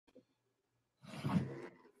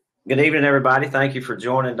Good evening, everybody. Thank you for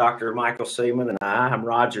joining Dr. Michael Seaman and I'm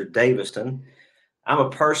Roger Daviston. I'm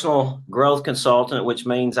a personal growth consultant, which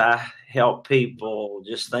means I help people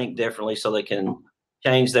just think differently so they can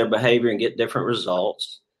change their behavior and get different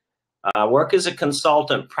results. I work as a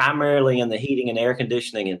consultant primarily in the heating and air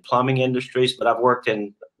conditioning and plumbing industries, but I've worked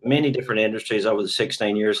in many different industries over the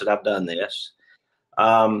 16 years that I've done this.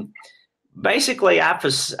 Basically,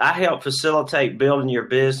 I help facilitate building your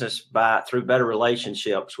business through better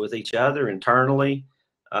relationships with each other internally.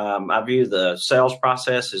 I view the sales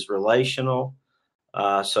process as relational.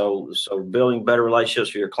 So building better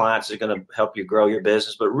relationships with your clients is going to help you grow your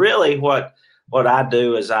business. But really, what I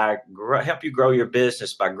do is help you grow your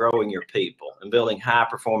business by growing your people and building high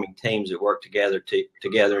performing teams that work together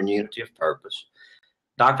in unity of purpose.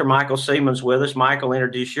 Dr. Michael Seaman's with us. Michael,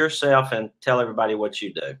 introduce yourself and tell everybody what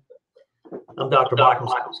you do. I'm Dr.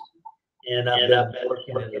 Michael, and I've been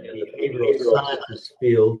working in the behavioral sciences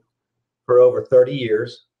field for over 30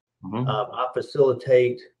 years. I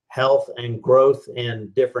facilitate health and growth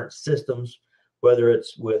in different systems, whether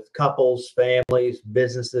it's with couples, families,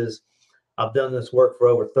 businesses. I've done this work for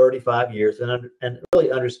over 35 years and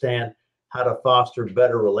really understand how to foster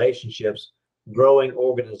better relationships, growing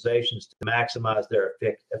organizations to maximize their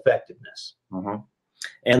effectiveness.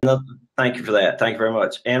 And thank you for that. Thank you very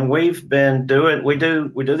much. And we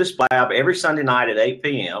do this lab every Sunday night at 8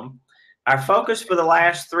 p.m. Our focus for the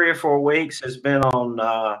last 3 or 4 weeks has been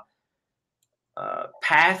on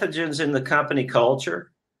pathogens in the company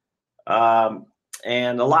culture. And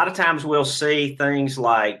a lot of times we'll see things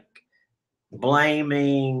like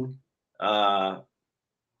blaming,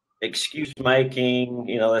 excuse making,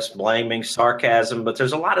 that's blaming, sarcasm, but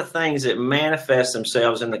there's a lot of things that manifest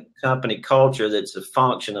themselves in the company culture that's a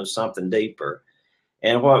function of something deeper.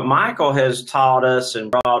 And what Michael has taught us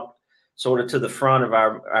and brought sort of to the front of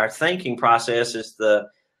our thinking process is the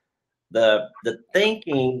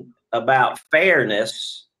thinking about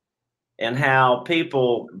fairness and how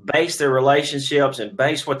people base their relationships and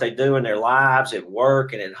base what they do in their lives at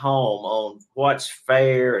work and at home on what's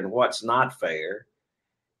fair and what's not fair.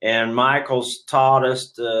 And Michael's taught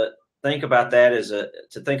us to think about that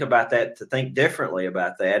to think differently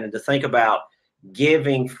about that, and to think about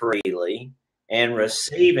giving freely and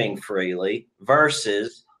receiving freely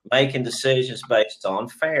versus making decisions based on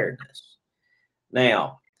fairness.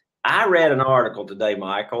 Now, I read an article today,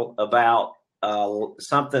 Michael, about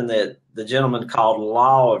something that the gentleman called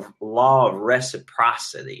law of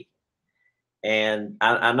reciprocity. And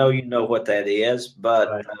I know you know what that is,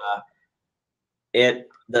 but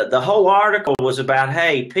the whole article was about,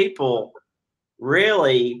 hey, people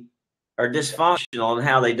really are dysfunctional in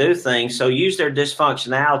how they do things, so use their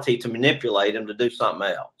dysfunctionality to manipulate them to do something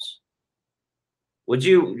else. Would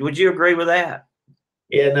you agree with that?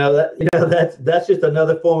 Yeah, no, that's just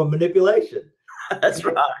another form of manipulation. That's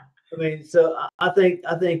right. I mean, so I think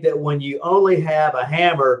that when you only have a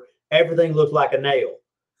hammer, everything looks like a nail,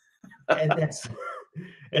 and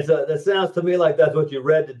so that sounds to me like that's what you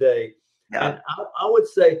read today. Yeah. And I would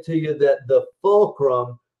say to you that the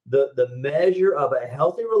fulcrum, the measure of a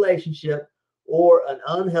healthy relationship or an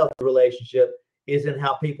unhealthy relationship is in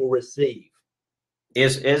how people receive.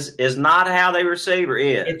 Is not how they receive, or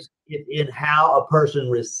is? It's in how a person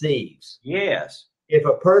receives. Yes. If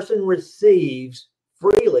a person receives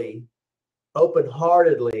freely,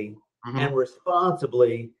 open-heartedly, and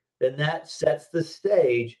responsibly, then that sets the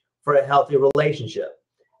stage for a healthy relationship.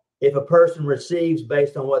 If a person receives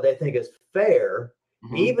based on what they think is fair,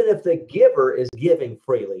 even if the giver is giving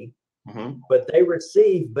freely, but they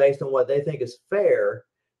receive based on what they think is fair,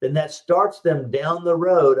 then that starts them down the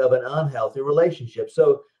road of an unhealthy relationship.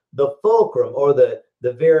 So the fulcrum, or the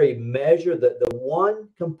very measure, the one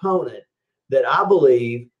component that I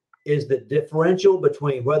believe is the differential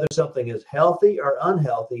between whether something is healthy or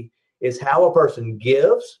unhealthy, is how a person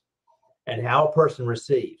gives and how a person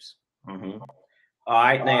receives. All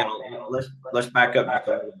right, now let's back up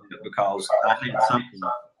a little bit, because I had something.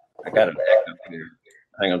 I got an echo here.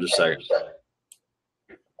 Hang on just a second.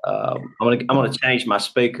 I'm gonna change my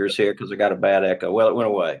speakers here because I got a bad echo. Well, it went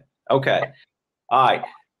away. Okay. All right.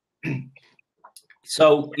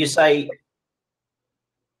 So you say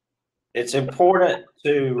it's important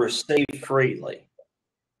to receive freely.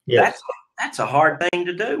 Yes. That's a hard thing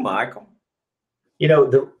to do, Michael.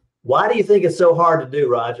 Why do you think it's so hard to do,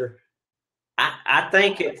 Roger? I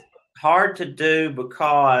think it's hard to do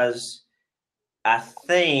because I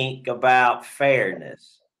think about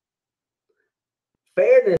fairness.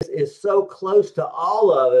 Fairness is so close to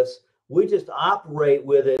all of us. We just operate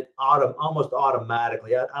with it almost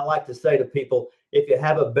automatically. I like to say to people, if you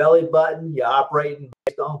have a belly button, you're operating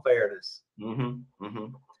based on fairness.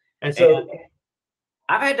 And so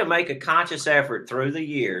I've had to make a conscious effort through the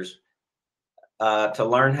years to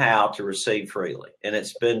learn how to receive freely. And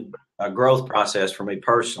it's been a growth process for me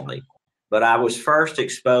personally. But I was first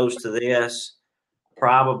exposed to this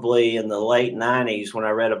probably in the late 90s when I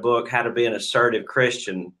read a book, How to Be an Assertive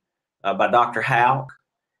Christian, by Dr. Houck.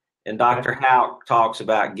 And Dr. Houck talks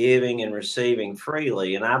about giving and receiving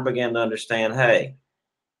freely. And I began to understand, hey,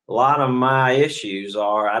 a lot of my issues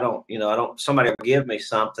are somebody will give me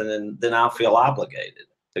something and then I'll feel obligated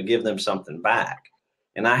to give them something back.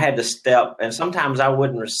 And I had to step, and sometimes I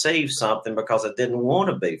wouldn't receive something because I didn't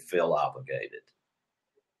want to feel obligated.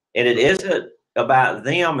 And it isn't about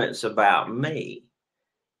them, it's about me.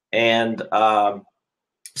 And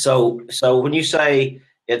so when you say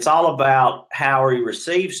it's all about how we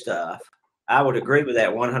receive stuff, I would agree with that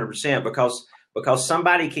 100% because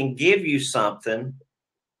somebody can give you something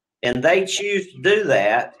and they choose to do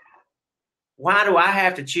that. Why do I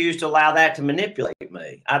have to choose to allow that to manipulate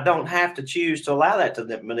me? I don't have to choose to allow that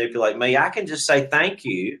to manipulate me. I can just say thank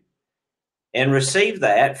you and receive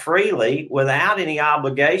that freely without any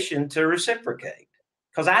obligation to reciprocate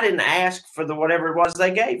because I didn't ask for whatever it was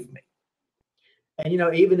they gave me. And,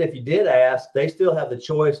 even if you did ask, they still have the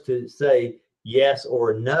choice to say yes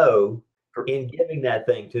or no in giving that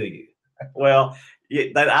thing to you. Well,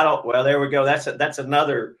 there we go. That's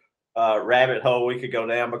another rabbit hole we could go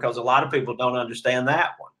down because a lot of people don't understand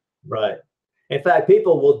that one. Right. In fact,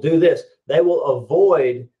 people will do this. They will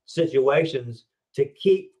avoid situations to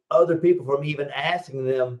keep other people from even asking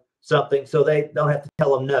them something so they don't have to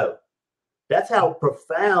tell them no. That's how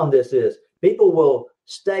profound this is. People will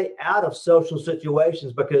stay out of social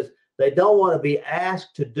situations because they don't want to be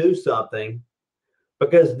asked to do something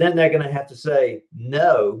because then they're going to have to say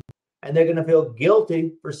no and they're going to feel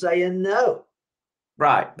guilty for saying no.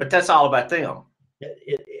 Right, but that's all about them.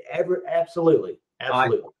 Absolutely.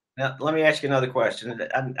 Right. Now, let me ask you another question.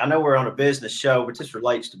 I know we're on a business show, but this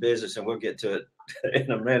relates to business, and we'll get to it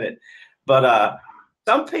in a minute. But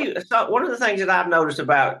some people, one of the things that I've noticed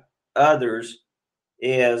about others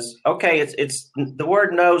is, okay, it's the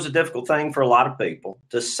word no is a difficult thing for a lot of people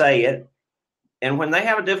to say it, and when they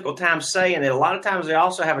have a difficult time saying it, a lot of times they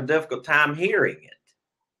also have a difficult time hearing it.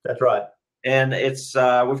 That's right. And it's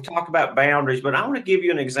we've talked about boundaries, but I want to give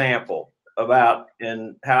you an example about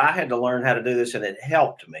and how I had to learn how to do this, and it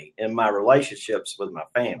helped me in my relationships with my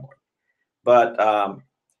family. But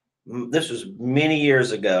this was many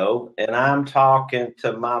years ago, and I'm talking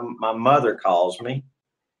to my mother calls me,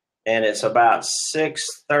 and it's about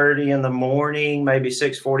 6:30 in the morning, maybe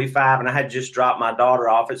 6:45, and I had just dropped my daughter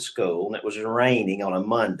off at school, and it was raining on a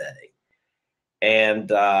Monday,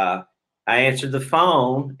 and I answered the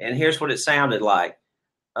phone, and here's what it sounded like.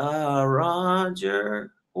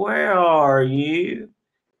 Roger, where are you?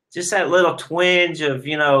 Just that little twinge of,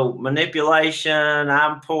 manipulation.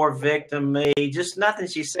 I'm poor victim, me. Just nothing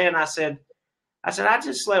she said. I said, I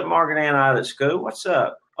just let Margaret Ann out of school. What's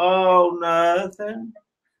up? Oh, nothing.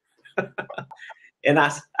 And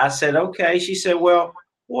I said, okay. She said, well,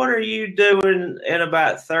 what are you doing in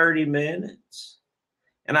about 30 minutes?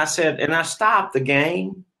 And I said, and I stopped the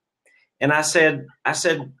game. And I said,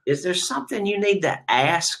 is there something you need to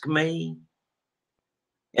ask me?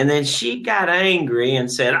 And then she got angry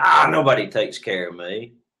and said, nobody takes care of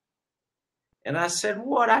me. And I said,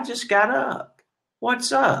 what? I just got up.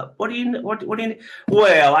 What's up? What do you need?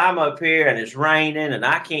 Well, I'm up here and it's raining and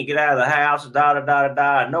I can't get out of the house, and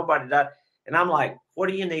and nobody died. And I'm like, what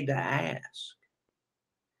do you need to ask?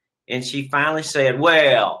 And she finally said,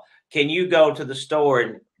 well, can you go to the store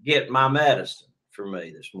and get my medicine for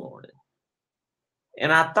me this morning?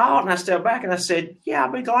 And I thought, and I stepped back and I said, yeah,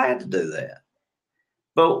 I'll be glad to do that.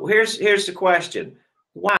 But here's the question.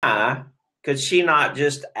 Why could she not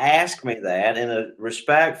just ask me that in a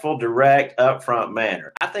respectful, direct, upfront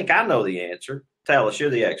manner? I think I know the answer. Tell us, you're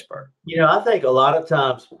the expert. I think a lot of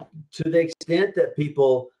times, to the extent that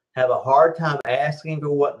people have a hard time asking for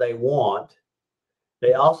what they want,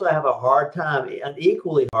 they also have a hard time, an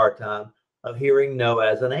equally hard time, of hearing no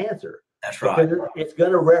as an answer. That's right. Because it's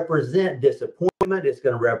going to represent disappointment. It's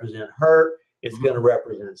going to represent hurt. It's going to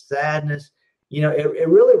represent sadness. It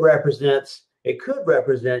really represents, it could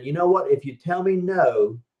represent, if you tell me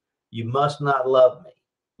no, you must not love me.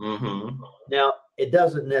 Mm-hmm. Now, it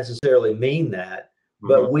doesn't necessarily mean that,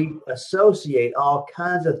 but we associate all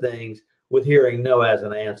kinds of things with hearing no as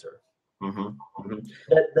an answer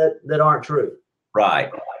that aren't true. Right.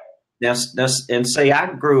 Now, and see,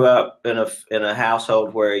 I grew up in a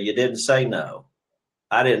household where you didn't say no.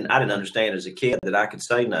 I didn't understand as a kid that I could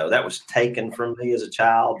say no. That was taken from me as a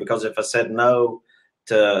child, because if I said no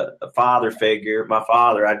to a father figure, my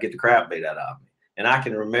father, I'd get the crap beat out of me. And I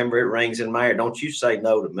can remember it rings in my ear. Don't you say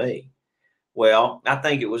no to me. Well, I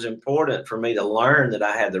think it was important for me to learn that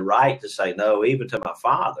I had the right to say no, even to my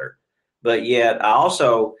father. But yet I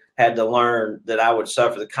also had to learn that I would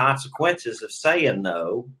suffer the consequences of saying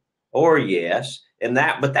no or yes.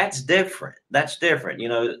 But that's different. That's different. You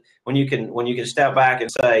know, when you can step back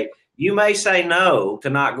and say, you may say no to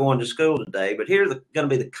not going to school today, but here are going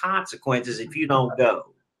to be the consequences if you don't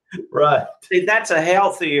go. Right. See, that's a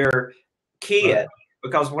healthier kid, right.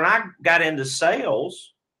 Because when I got into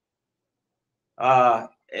sales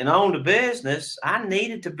and owned a business, I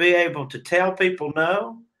needed to be able to tell people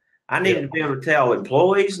no. I needed to be able to tell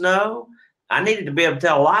employees no. I needed to be able to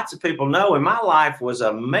tell lots of people no. And my life was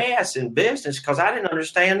a mess in business because I didn't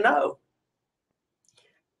understand no.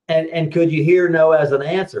 And could you hear no as an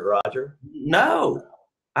answer, Roger? No,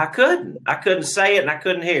 I couldn't. I couldn't say it and I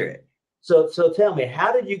couldn't hear it. So tell me,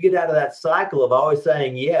 how did you get out of that cycle of always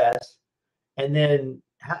saying yes? And then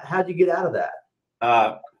how'd you get out of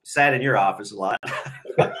that? Sat in your office a lot.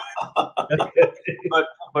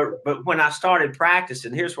 But when I started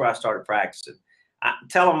practicing, here's where I started practicing.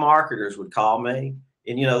 Telemarketers would call me.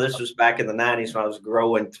 And, you know, this was back in the 90s when I was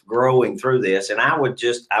growing through this. And I would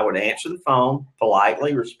answer the phone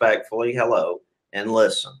politely, respectfully, hello, and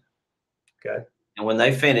listen. Okay. And when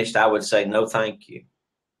they finished, I would say, no, thank you.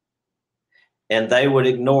 And they would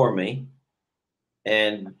ignore me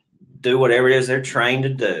and do whatever it is they're trained to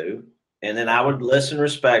do. And then I would listen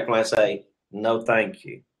respectfully and say, no, thank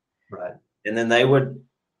you. Right. And then they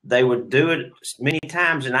would do it many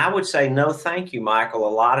times. And I would say, no, thank you, Michael, a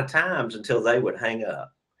lot of times until they would hang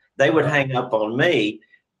up. They would hang up on me.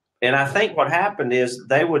 And I think what happened is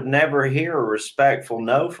they would never hear a respectful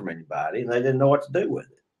no from anybody, and they didn't know what to do with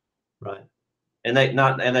it. Right. And they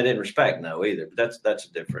didn't respect no either. But that's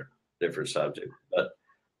a different subject. But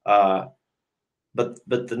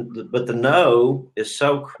the no is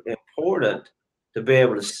so important to be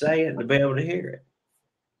able to say it and to be able to hear it.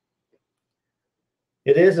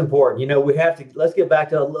 It is important. You know, let's get back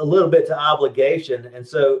to a little bit to obligation. And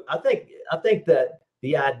so I think that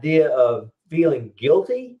the idea of feeling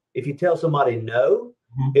guilty if you tell somebody no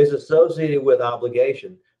is associated with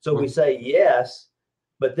obligation. So we say yes,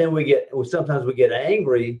 but then sometimes we get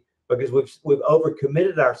angry because we've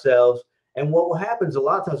overcommitted ourselves. And what happens a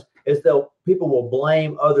lot of times is people will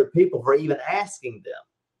blame other people for even asking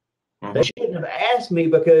them. They shouldn't have asked me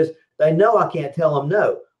because they know I can't tell them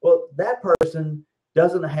no. Well, that person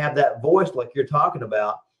doesn't have that voice like you're talking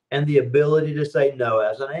about and the ability to say no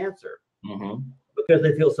as an answer because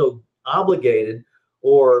they feel so obligated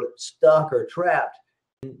or stuck or trapped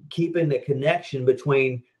in keeping the connection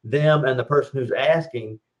between them and the person who's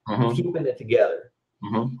asking, keeping it together.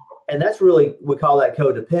 And that's really, we call that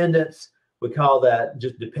codependence. We call that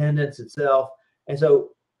just dependence itself. And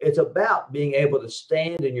so it's about being able to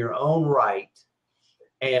stand in your own right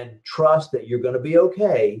and trust that you're going to be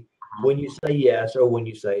okay when you say yes or when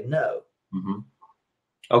you say no.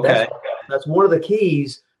 Okay. That's one of the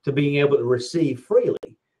keys to being able to receive freely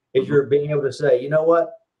is you're being able to say, you know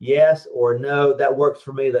what, yes or no, that works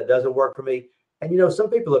for me, that doesn't work for me. And, you know, some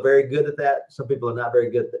people are very good at that. Some people are not very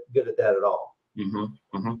good at that at all.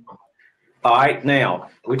 All right. Now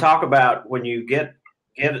we talk about when you get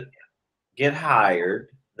hired,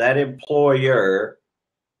 that employer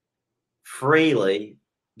freely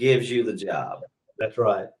gives you the job. That's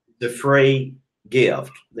right. The free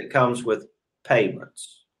gift that comes with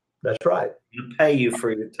payments. That's right. They pay you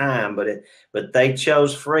for your time, but they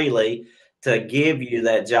chose freely to give you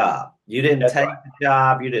that job. You didn't take the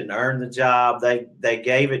job. You didn't earn the job. They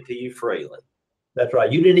gave it to you freely. That's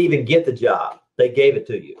right. You didn't even get the job. They gave it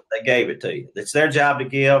to you. They gave it to you. It's their job to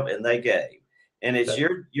give, and they gave. And it's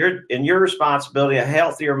your responsibility. A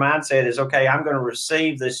healthier mindset is, okay, I'm going to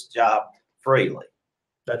receive this job freely.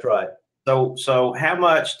 That's right. So how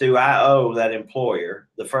much do I owe that employer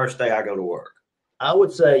the first day I go to work? I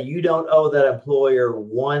would say you don't owe that employer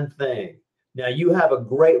one thing. Now, you have a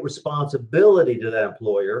great responsibility to that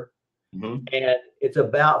employer, and it's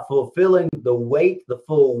about fulfilling the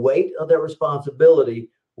full weight of their responsibility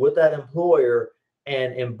with that employer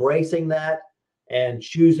and embracing that and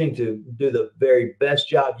choosing to do the very best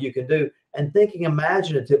job you can do and thinking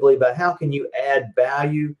imaginatively about how can you add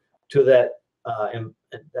value to that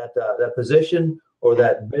position or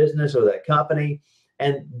that business or that company.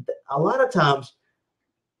 And a lot of times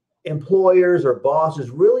employers or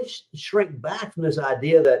bosses really shrink back from this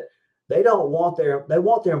idea that they want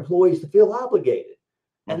their employees to feel obligated.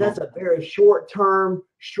 And that's a very short-term,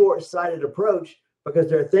 short-sighted approach because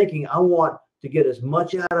they're thinking, I want to get as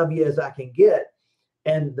much out of you as I can get.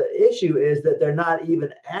 And the issue is that they're not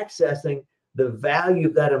even accessing the value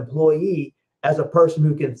of that employee as a person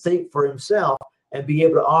who can think for himself and be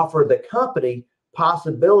able to offer the company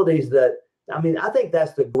possibilities that, I mean, I think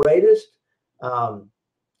that's the greatest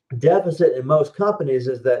deficit in most companies,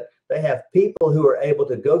 is that they have people who are able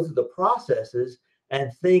to go through the processes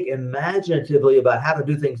and think imaginatively about how to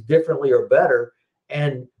do things differently or better.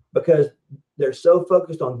 And because they're so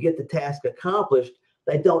focused on get the task accomplished,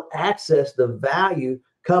 they don't access the value.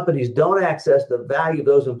 Companies don't access the value of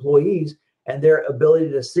those employees and their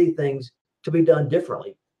ability to see things to be done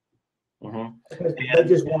differently. Because they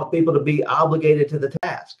just want people to be obligated to the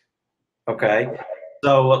task. Okay.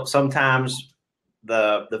 So sometimes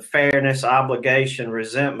the fairness, obligation,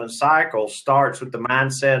 resentment cycle starts with the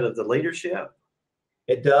mindset of the leadership.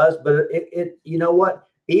 It does, but it you know what?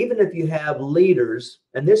 Even if you have leaders,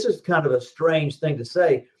 and this is kind of a strange thing to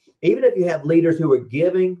say, even if you have leaders who are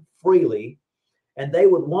giving freely, and they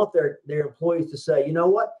would want their employees to say, you know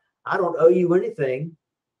what? I don't owe you anything,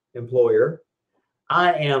 employer.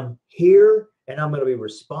 I am here and I'm going to be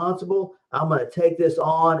responsible. I'm going to take this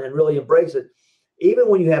on and really embrace it. Even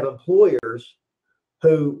when you have employers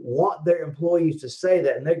who want their employees to say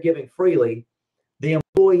that and they're giving freely, the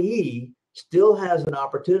employee still has an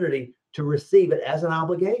opportunity to receive it as an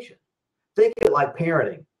obligation. Think of it like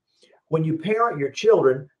parenting. When you parent your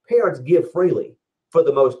children, parents give freely for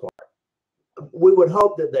the most part. We would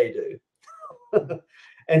hope that they do.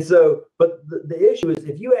 And so, but the issue is,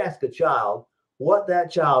 if you ask a child what that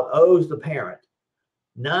child owes the parent,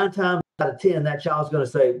 9 times out of 10, that child's going to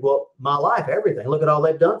say, well, my life, everything. Look at all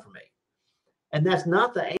they've done for me. And that's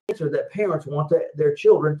not the answer that parents want their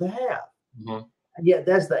children to have. And yet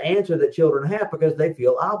that's the answer that children have because they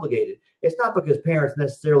feel obligated. It's not because parents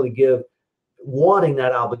necessarily give wanting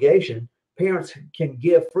that obligation. Parents can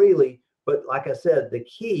give freely, but like I said, the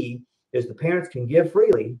key is the parents can give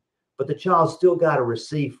freely, but the child's still got to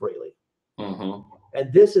receive freely.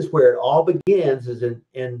 And this is where it all begins, is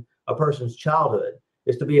in a person's childhood,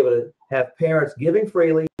 is to be able to have parents giving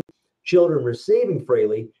freely, children receiving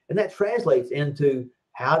freely, and that translates into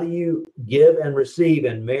how do you give and receive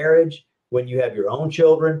in marriage, when you have your own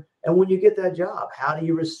children, and when you get that job. How do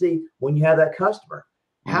you receive when you have that customer?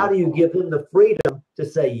 How do you give them the freedom to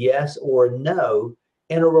say yes or no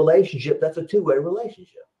in a relationship that's a two-way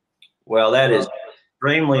relationship? Well, that is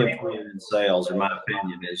extremely important in sales, in my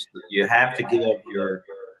opinion, is that you have to give your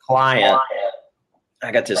client,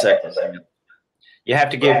 I got this second. You have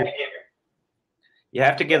to give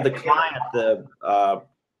the client the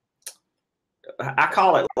I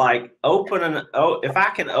call it like if I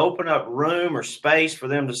can open up room or space for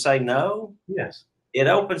them to say no, yes, it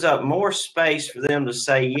opens up more space for them to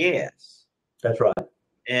say yes. That's right.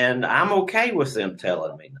 And I'm okay with them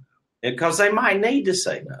telling me no, because they might need to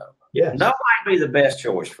say no. Yes. No might be the best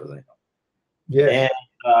choice for them. Yes.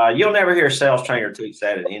 And you'll never hear a sales trainer teach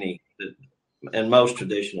that in most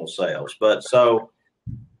traditional sales. But so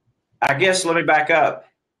I guess let me back up.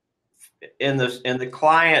 In the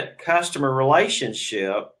client customer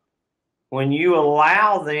relationship, when you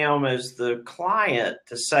allow them as the client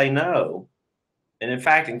to say no, and in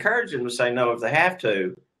fact encourage them to say no if they have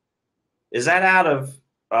to, is that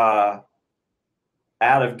out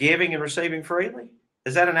of giving and receiving freely?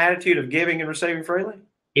 Is that an attitude of giving and receiving freely?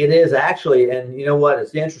 It is actually, and you know what?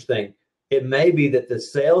 It's interesting. It may be that the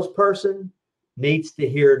salesperson needs to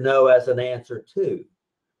hear no as an answer too,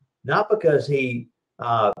 not because he.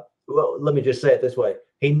 Well, let me just say it this way.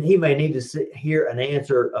 He may need to hear an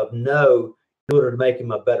answer of no in order to make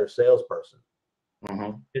him a better salesperson.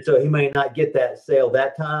 And so he may not get that sale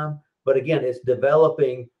that time. But again, it's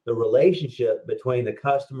developing the relationship between the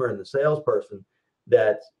customer and the salesperson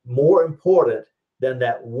that's more important than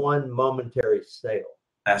that one momentary sale.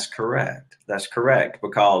 That's correct. That's correct.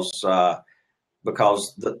 Because the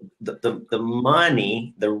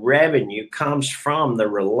money, the revenue comes from the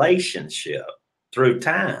relationship through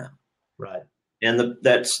time. Right. And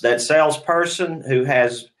that salesperson who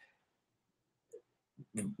has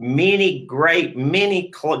many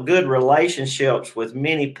good relationships with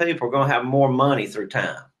many people are going to have more money through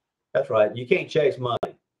time. That's right. You can't chase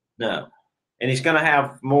money. No. And he's going to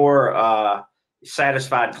have more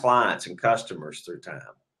satisfied clients and customers through time.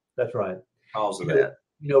 That's right. Because of that.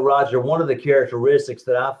 You know, Roger, one of the characteristics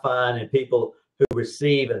that I find in people who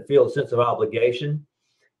receive and feel a sense of obligation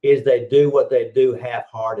is they do what they do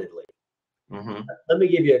half-heartedly. Let me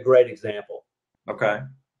give you a great example. Okay.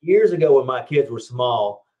 Years ago, when my kids were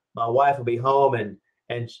small, my wife would be home and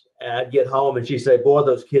I'd get home and she'd say, boy,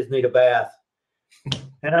 those kids need a bath.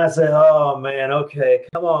 And I'd say, oh man, okay,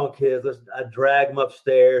 come on, kids. I'd drag them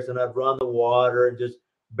upstairs and I'd run the water and just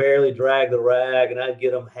barely drag the rag, and I'd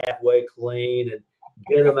get them halfway clean and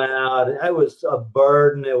get them out. It was a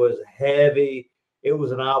burden. It was heavy. It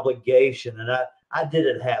was an obligation. And I did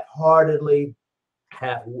it half-heartedly,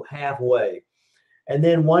 halfway. And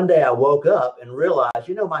then one day I woke up and realized,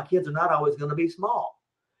 my kids are not always going to be small.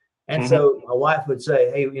 And so my wife would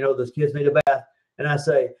say, hey, those kids need a bath. And I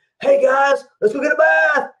say, hey guys, let's go get a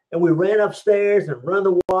bath. And we ran upstairs and run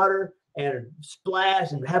the water and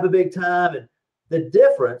splash and have a big time. And the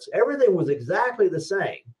difference, everything was exactly the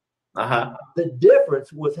same. The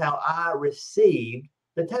difference was how I received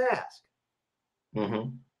the task.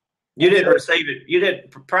 You didn't receive it. You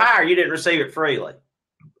didn't receive it freely.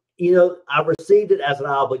 I received it as an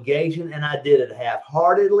obligation, and I did it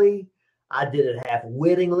half-heartedly. I did it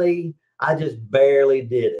half-wittingly. I just barely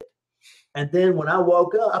did it. And then when I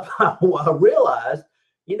woke up, I realized,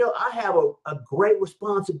 I have a great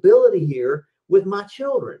responsibility here with my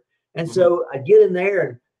children. And so I get in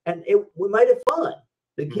there and we made it fun.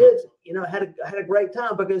 The kids, had a great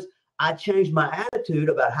time because I changed my attitude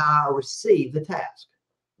about how I received the task.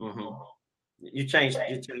 You changed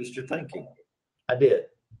your thinking. I did.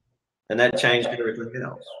 And that changed everything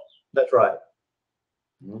else. That's right.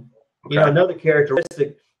 Okay. Another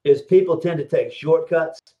characteristic is people tend to take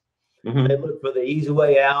shortcuts. They look for the easy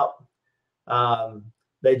way out.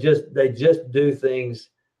 They just do things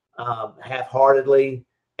half-heartedly,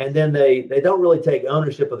 and then they don't really take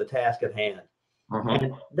ownership of the task at hand.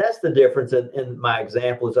 And that's the difference in my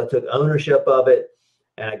example is I took ownership of it,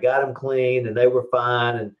 and I got them clean, and they were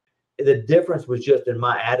fine. And the difference was just in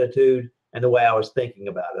my attitude and the way I was thinking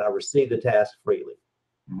about it. I received the task freely.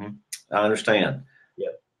 I understand.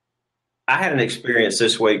 Yep. I had an experience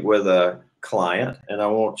this week with a client, and I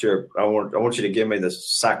want you to give me the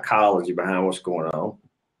psychology behind what's going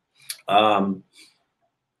on.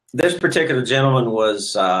 This particular gentleman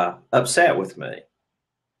was upset with me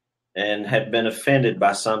and had been offended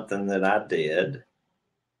by something that I did.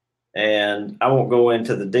 And I won't go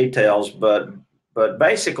into the details, but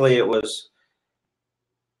basically it was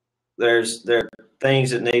there are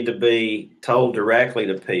things that need to be told directly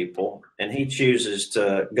to people, and he chooses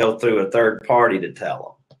to go through a third party to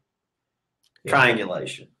tell them. Yeah.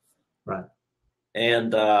 Triangulation. Right.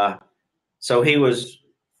 And so he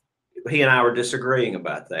and I were disagreeing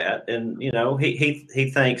about that. And, he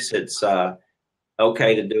thinks it's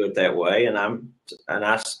okay to do it that way. And I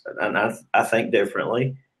think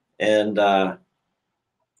differently. And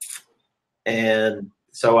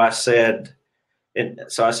so I said,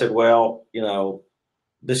 well,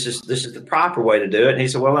 this is the proper way to do it. And he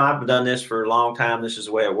said, well, I've done this for a long time. This is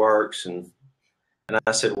the way it works. And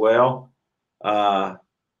I said, well,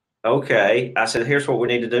 okay. I said, here's what we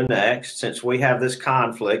need to do next. Since we have this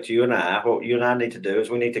conflict, what you and I need to do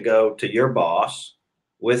is we need to go to your boss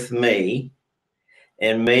with me,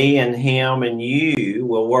 and me and him and you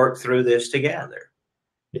will work through this together.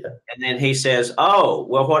 Yeah. And then he says, oh,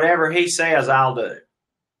 well, whatever he says, I'll do.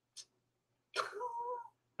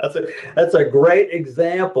 That's a great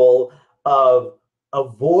example of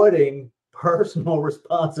avoiding personal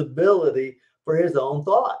responsibility for his own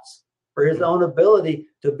thoughts, for his own ability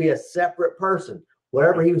to be a separate person.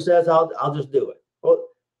 Whatever he says, I'll just do it. Well,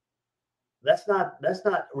 that's not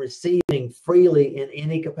receiving freely in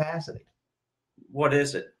any capacity. What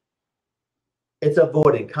is it? It's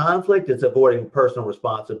avoiding conflict. It's avoiding personal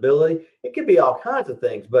responsibility. It could be all kinds of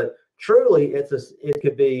things, but truly, it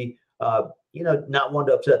could be not wanting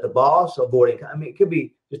to upset the boss, avoiding. It could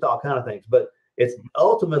be just all kinds of things. But it's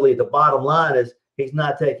ultimately the bottom line is he's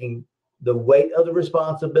not taking the weight of the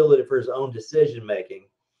responsibility for his own decision making,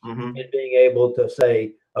 and being able to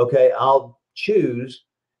say, okay, I'll choose,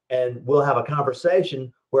 and we'll have a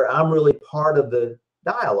conversation where I'm really part of the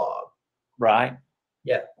dialogue. Right.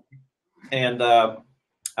 Yeah. And I've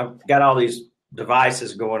got all these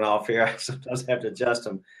devices going off here. I sometimes have to adjust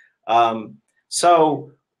them.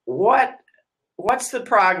 So what's the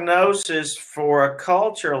prognosis for a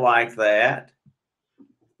culture like that?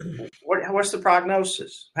 What's the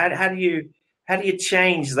prognosis? How do you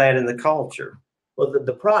change that in the culture? Well,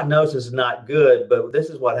 the prognosis is not good, but this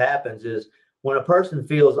is what happens is when a person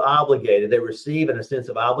feels obligated, they receive in a sense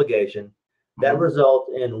of obligation, that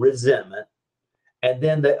results in resentment. And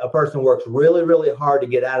then a person works really, really hard to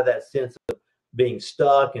get out of that sense of being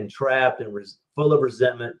stuck and trapped and full of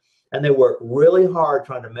resentment. And they work really hard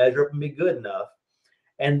trying to measure up and be good enough.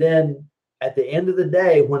 And then at the end of the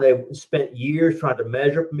day, when they've spent years trying to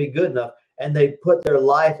measure up and be good enough, and they put their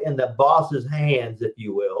life in the boss's hands, if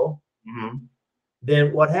you will,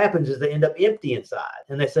 then what happens is they end up empty inside.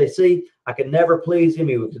 And they say, see, I could never please him.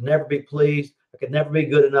 He could never be pleased. I could never be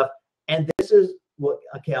good enough. And this is what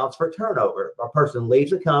accounts for turnover. A person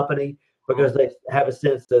leaves a company because they have a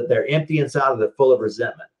sense that they're empty inside and they're full of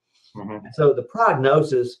resentment. So the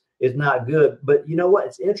prognosis is not good. But you know what?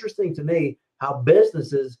 It's interesting to me how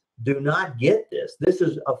businesses do not get this. This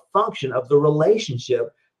is a function of the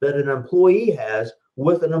relationship that an employee has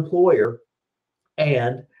with an employer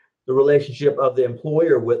and the relationship of the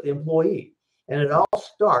employer with the employee. And it all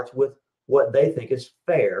starts with what they think is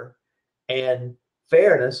fair. And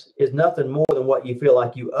fairness is nothing more than what you feel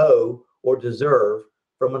like you owe or deserve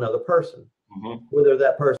from another person, whether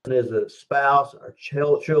that person is a spouse or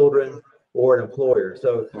children or an employer.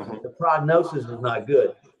 So the prognosis is not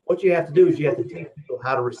good. What you have to do is you have to teach people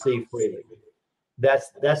how to receive freely.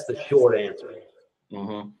 That's the short answer.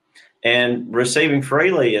 And receiving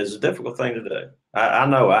freely is a difficult thing to do. I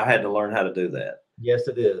know I had to learn how to do that. Yes,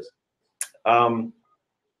 it is.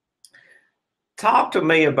 Talk to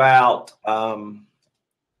me about,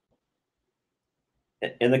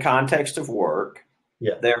 in the context of work,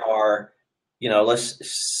 there are, I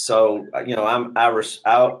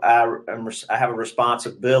have a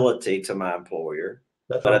responsibility to my employer,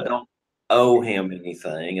 but I don't owe him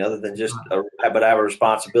anything other than but I have a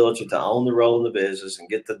responsibility to own the role in the business and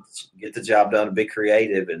get the job done and be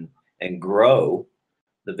creative and grow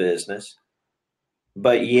the business.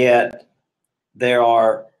 But yet there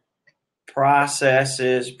are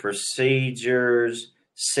processes, procedures,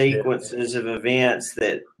 sequences of events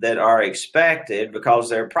that are expected because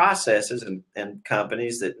there are processes and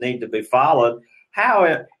companies that need to be followed.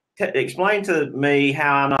 Explain to me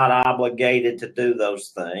how I'm not obligated to do those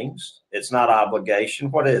things. It's not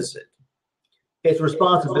obligation. What is it? It's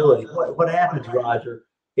responsibility. What happens, Roger,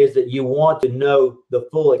 is that you want to know the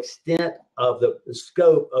full extent of the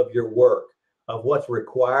scope of your work, of what's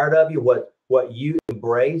required of you, what you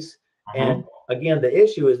embrace. And again, the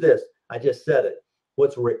issue is this. I just said it.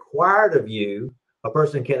 What's required of you, a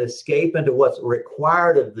person can escape into what's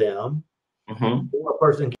required of them, or a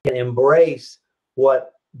person can embrace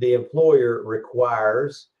what the employer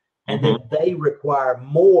requires, and then they require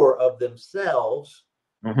more of themselves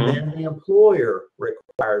than the employer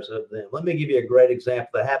requires of them. Let me give you a great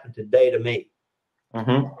example that happened today to me.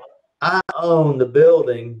 I own the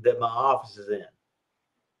building that my office is in.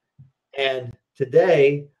 And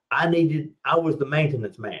today I was the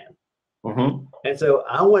maintenance man. And so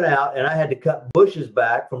I went out and I had to cut bushes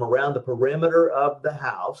back from around the perimeter of the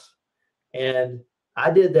house. And I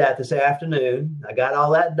did that this afternoon. I got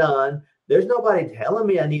all that done. There's nobody telling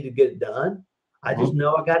me I need to get it done. I just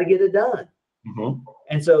know I got to get it done.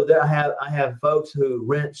 And so there I have folks who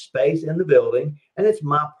rent space in the building, and it's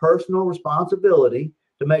my personal responsibility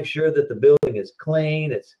to make sure that the building is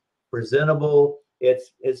clean, it's presentable,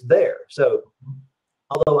 it's there. So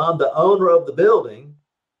although I'm the owner of the building,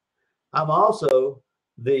 I'm also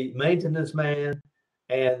the maintenance man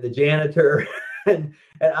and the janitor, and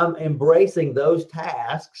I'm embracing those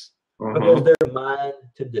tasks because they're mine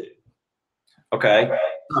to do. Okay.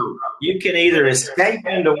 So you can either escape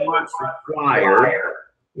into what's required.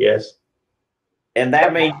 Yes. And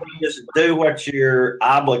that means you just do what you're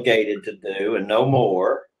obligated to do and no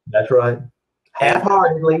more. That's right.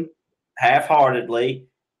 Half-heartedly.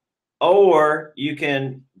 Or you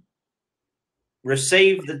can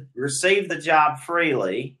receive the job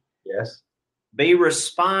freely. Yes. Be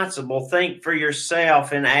responsible, think for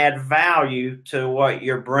yourself, and add value to what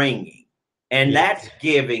you're bringing. And that's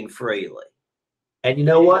giving freely. And you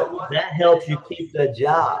know what? That helps you keep the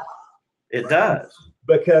job. It does.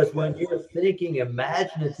 Because when you're thinking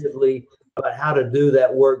imaginatively about how to do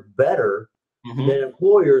that work better, then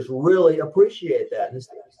employers really appreciate that. And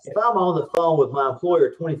if I'm on the phone with my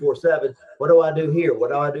employer 24/7, what do I do here?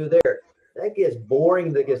 What do I do there? That gets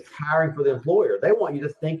boring. That gets tiring for the employer. They want you to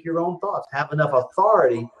think your own thoughts, have enough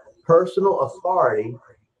authority, personal authority,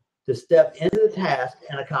 to step into the task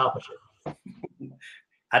and accomplish it.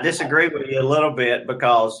 I disagree with you a little bit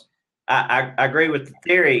because I agree with the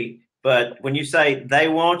theory, but when you say they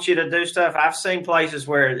want you to do stuff, I've seen places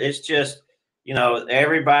where it's just,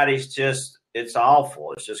 everybody's just, it's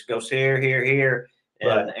awful. It just goes here,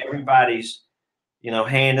 and everybody's,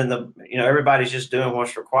 handing everybody's just doing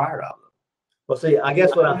what's required of them. Well, see, I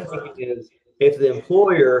guess what I'm thinking is if the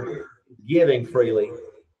employer is giving freely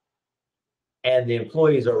and the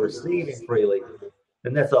employees are receiving freely,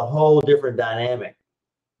 then that's a whole different dynamic.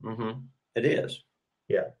 It is.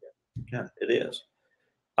 Yeah, it is.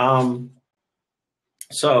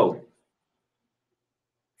 So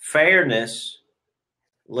fairness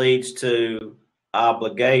leads to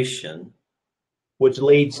obligation, which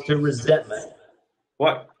leads to resentment.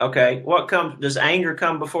 Does anger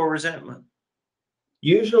come before resentment?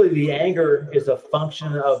 Usually the anger is a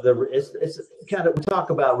function of it's kind of, we talk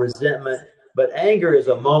about resentment But anger is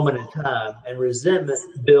a moment in time, and resentment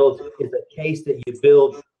is a case that you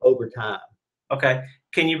build over time. Okay.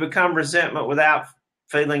 Can you become resentment without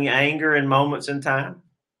feeling anger in moments in time?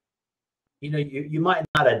 You might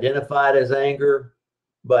not identify it as anger,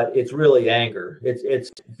 but it's really anger.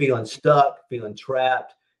 It's feeling stuck, feeling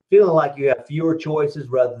trapped, feeling like you have fewer choices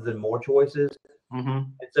rather than more choices. Mm-hmm.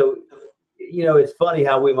 And so, it's funny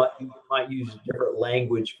how we might use different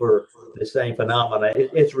language for the same phenomena.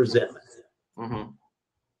 It's resentment. Mm-hmm.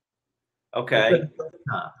 Okay.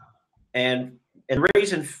 And the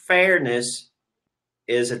reason fairness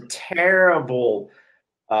is a terrible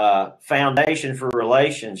foundation for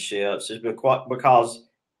relationships is because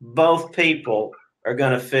both people are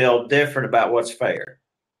going to feel different about what's fair.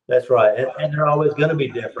 That's right. And they're always going to be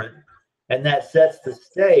different. And that sets the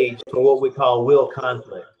stage for what we call will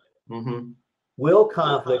conflict. Mm-hmm. Will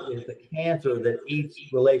conflict is the cancer that eats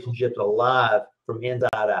relationships alive from inside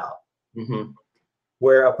out. Mm-hmm.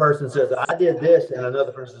 Where a person says, I did this, and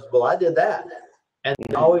another person says, well, I did that. And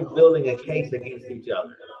they're always building a case against each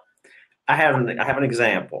other. I have an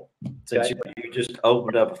example. Since you just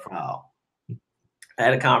opened up a file. I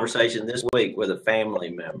had a conversation this week with a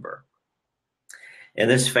family member. And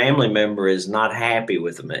this family member is not happy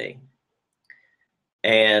with me.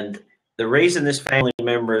 And the reason this family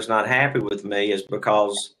member is not happy with me is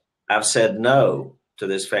because I've said no to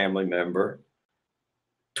this family member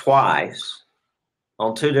twice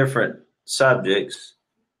on two different subjects.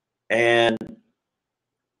 And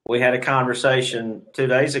we had a conversation 2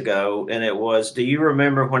 days ago, and it was, do you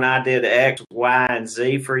remember when I did X, Y, and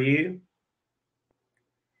Z for you?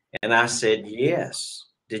 And I said, yes.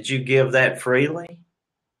 Did you give that freely?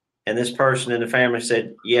 And this person in the family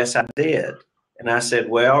said, yes, I did. And I said,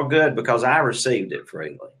 well, good, because I received it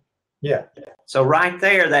freely. Yeah. So right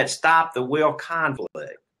there, that stopped the will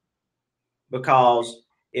conflict, because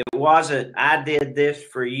it wasn't, I did this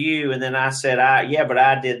for you. And then I said, but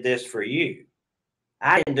I did this for you.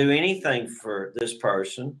 I didn't do anything for this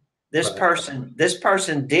person. This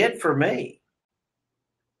person did for me.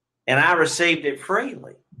 And I received it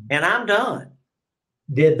freely. And I'm done.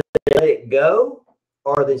 Did they let it go,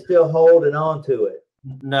 or are they still holding on to it?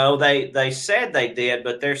 No, they said they did,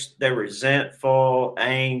 but they're resentful,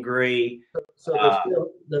 angry. So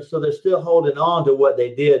they're still holding on to what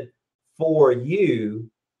they did for you,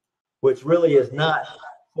 which really is not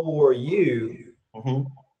for you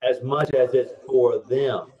as much as it's for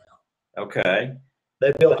them. Okay.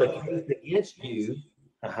 They built a case against you,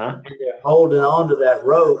 and they're holding on to that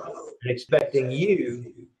rope and expecting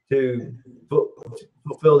you to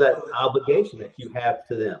fulfill that obligation that you have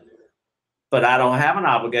to them. But I don't have an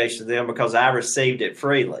obligation to them because I received it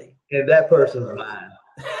freely. And that person's mine.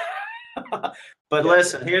 But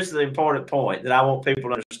listen, here's the important point that I want people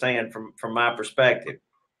to understand from my perspective.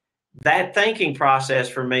 That thinking process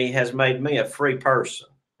for me has made me a free person.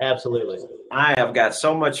 Absolutely. I have got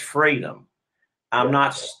so much freedom. I'm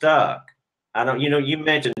not stuck. I don't, you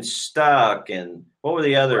mentioned stuck, and what were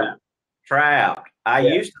the other? Trapped. I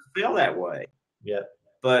used to feel that way. Yeah.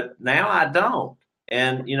 But now I don't.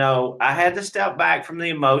 And, I had to step back from the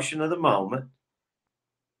emotion of the moment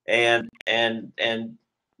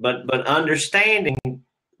but understanding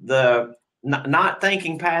the not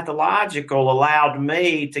thinking pathological allowed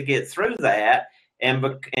me to get through that and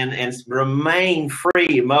remain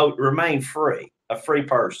free, a free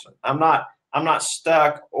person. I'm not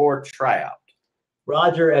stuck or trapped.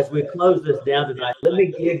 Roger, as we close this down tonight, let me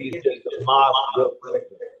give you just a model real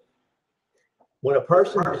quickly. When a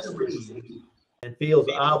person receives and feels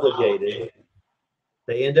obligated,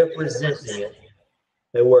 they end up resenting it.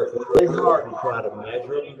 They work really hard to try to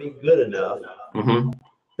measure it and be good enough.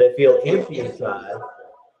 They feel empty inside,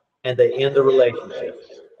 and they end the relationship.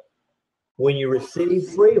 When you receive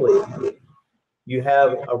freely, you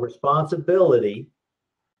have a responsibility,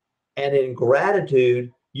 and in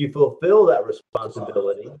gratitude, you fulfill that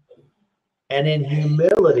responsibility. And in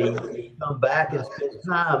humility, you come back and spend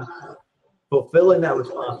time fulfilling that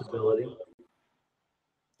responsibility,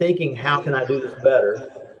 thinking, how can I do this better?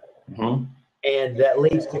 And that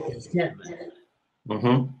leads to contentment,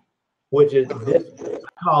 which is this. I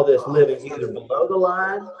call this living either below the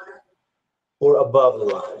line or above the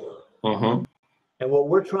line. And what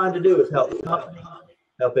we're trying to do is help companies,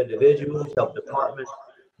 help individuals, help departments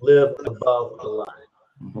live above the line.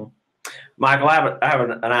 Michael, I have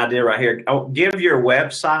an idea right here. Give your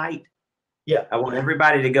website. Yeah. I want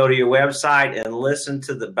everybody to go to your website and listen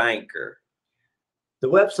to the banker. The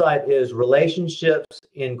website is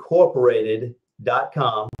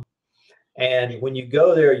relationshipsincorporated.com. And when you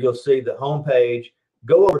go there, you'll see the homepage.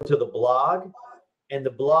 Go over to the blog, and the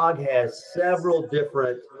blog has several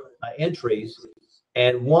different entries,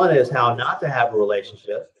 and one is how not to have a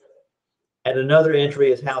relationship, and another entry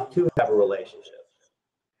is how to have a relationship.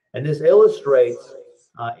 And this illustrates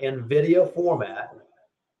in video format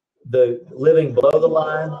the living below the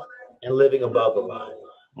line and living above the line.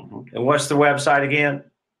 And what's the website again?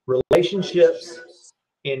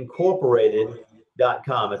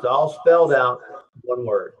 Relationshipsincorporated.com. It's all spelled out, one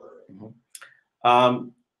word.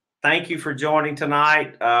 Thank you for joining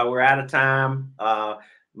tonight. We're out of time.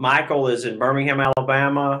 Michael is in Birmingham,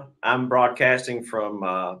 Alabama. I'm broadcasting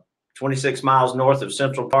from 26 miles north of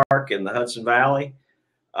Central Park in the Hudson Valley.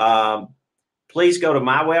 Please go to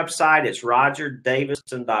my website. It's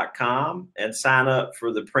rogerdavison.com and sign up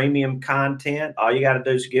for the premium content. All you got to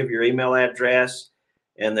do is give your email address,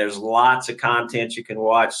 and there's lots of content you can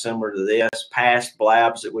watch similar to this, past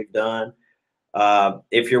blabs that we've done.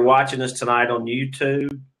 If you're watching us tonight on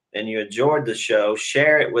YouTube and you enjoyed the show,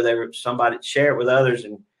 share it with somebody, share it with others,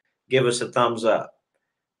 and give us a thumbs up.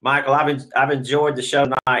 Michael, I've enjoyed the show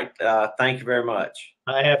tonight. Thank you very much.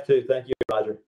 I have to. Thank you, Roger.